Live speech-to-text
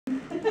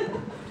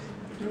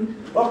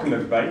Welcome,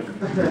 everybody.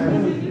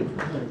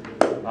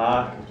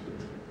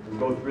 We're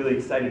both really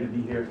excited to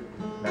be here.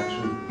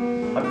 Actually,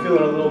 I'm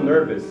feeling a little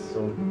nervous,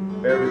 so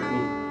bear with me.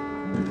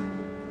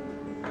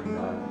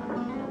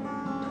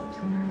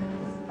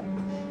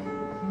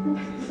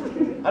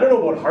 I don't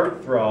know about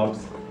heartthrobs.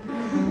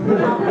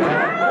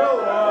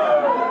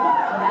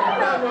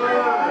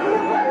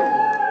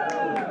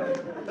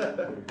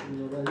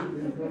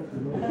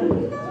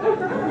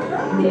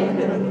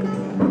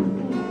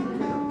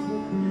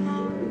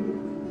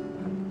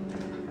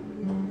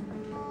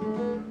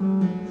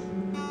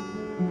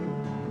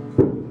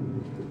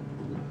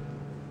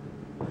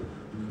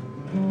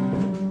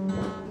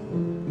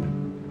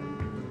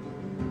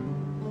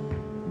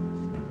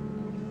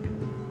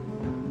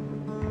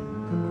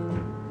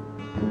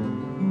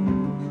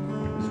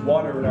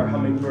 Water in our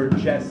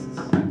hummingbird chests,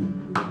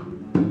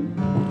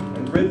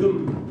 and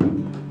rhythm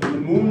in the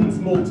moon's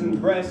molten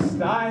breast.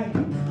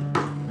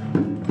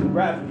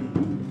 Gravity,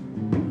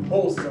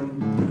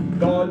 wholesome,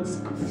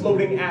 God's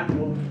floating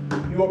apple.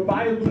 You are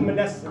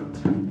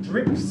bioluminescent,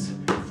 drips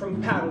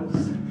from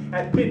paddles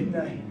at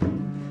midnight.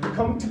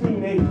 Come to me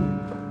naked,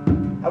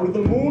 out of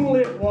the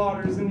moonlit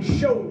waters, and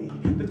show me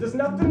that there's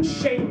nothing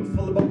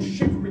shameful about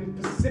shivering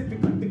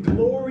Pacific with the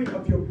glory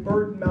of your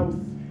bird mouth,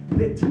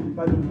 lit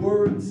by the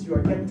words you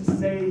are yet to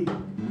say.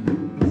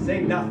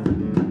 Say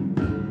nothing.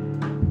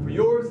 For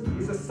yours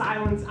is a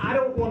silence I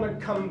don't want to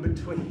come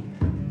between.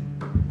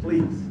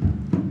 Please,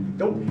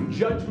 don't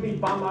judge me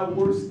by my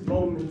worst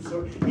moments,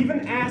 or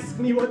even ask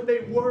me what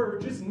they were.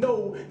 Just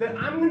know that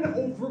I'm gonna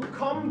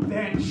overcome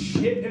that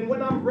shit, and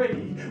when I'm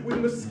ready, with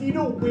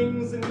mosquito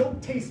wings and no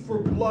taste for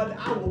blood,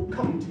 I will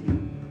come to you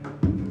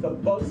with a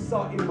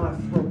buzzsaw in my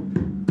throat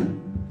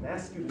and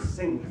ask you to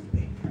sing with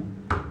me.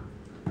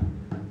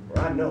 For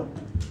I know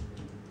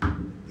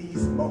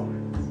these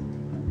moments,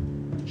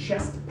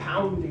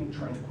 chest-pounding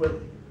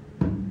tranquility,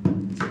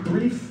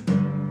 brief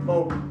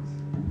moments,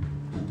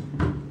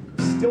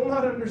 still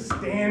not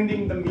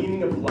understanding the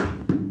meaning of life,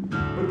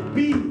 but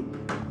being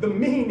the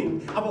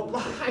meaning of a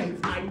life.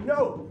 I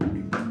know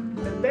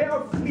that they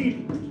are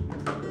fleeting,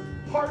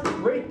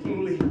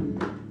 heartbreakingly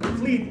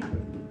fleeting,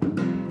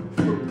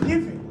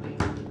 forgivingly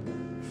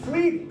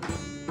fleeting.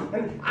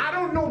 And I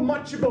don't know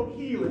much about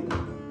healing,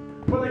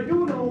 but I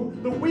do know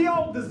that we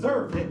all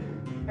deserve it,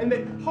 and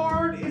that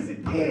hard as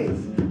it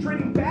is,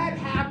 trading bad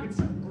habits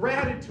for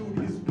gratitude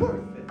is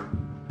worth it.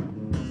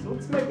 So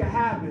let's make a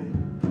habit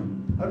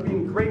of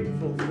being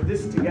grateful for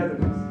this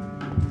togetherness.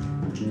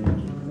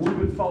 We've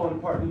been falling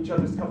apart in each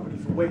other's company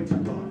for way too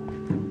long.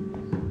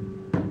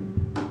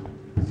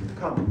 So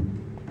come,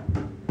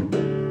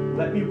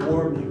 let me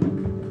warm you.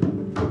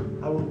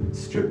 I will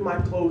strip my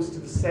clothes to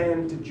the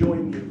sand to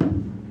join you.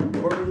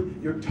 Bury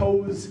your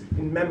toes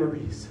in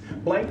memories.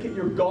 Blanket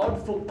your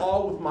godful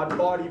awe with my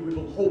body. We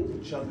will hold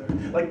each other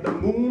like the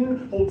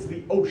moon holds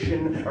the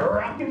ocean,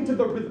 rocking to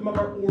the rhythm of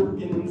our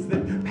organs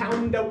that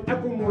pound out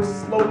ever more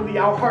slowly,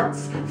 our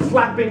hearts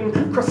flapping,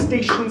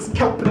 crustaceans,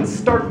 kelp, and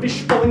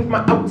starfish falling from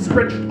my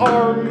outstretched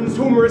arms,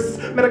 humorous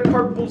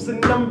metacarpals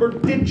and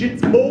numbered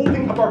digits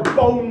molding of our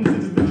bones. It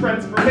is the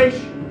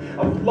transformation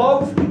of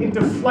love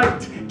into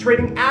flight,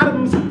 trading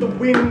atoms with the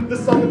wind, the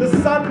song of the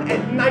sun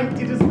at night.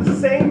 It is the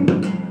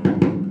same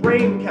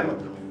brain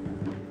chemical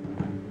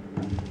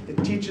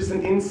that teaches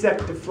an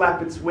insect to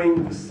flap its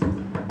wings,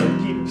 that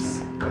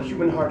keeps a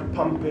human heart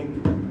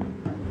pumping.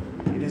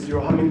 It is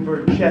your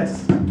hummingbird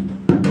chest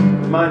that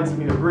reminds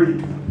me to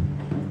breathe.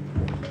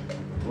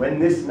 When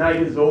this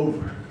night is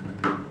over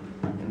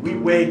and we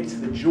wake to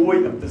the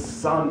joy of the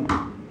sun,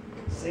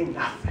 say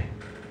nothing,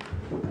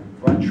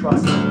 for I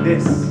trust that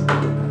this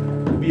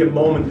will be a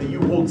moment that you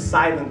hold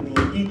silently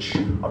in each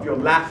of your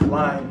laugh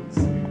lines,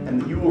 and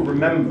that you will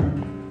remember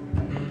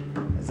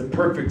as a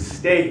perfect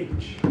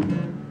stage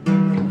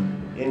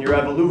in your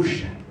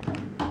evolution.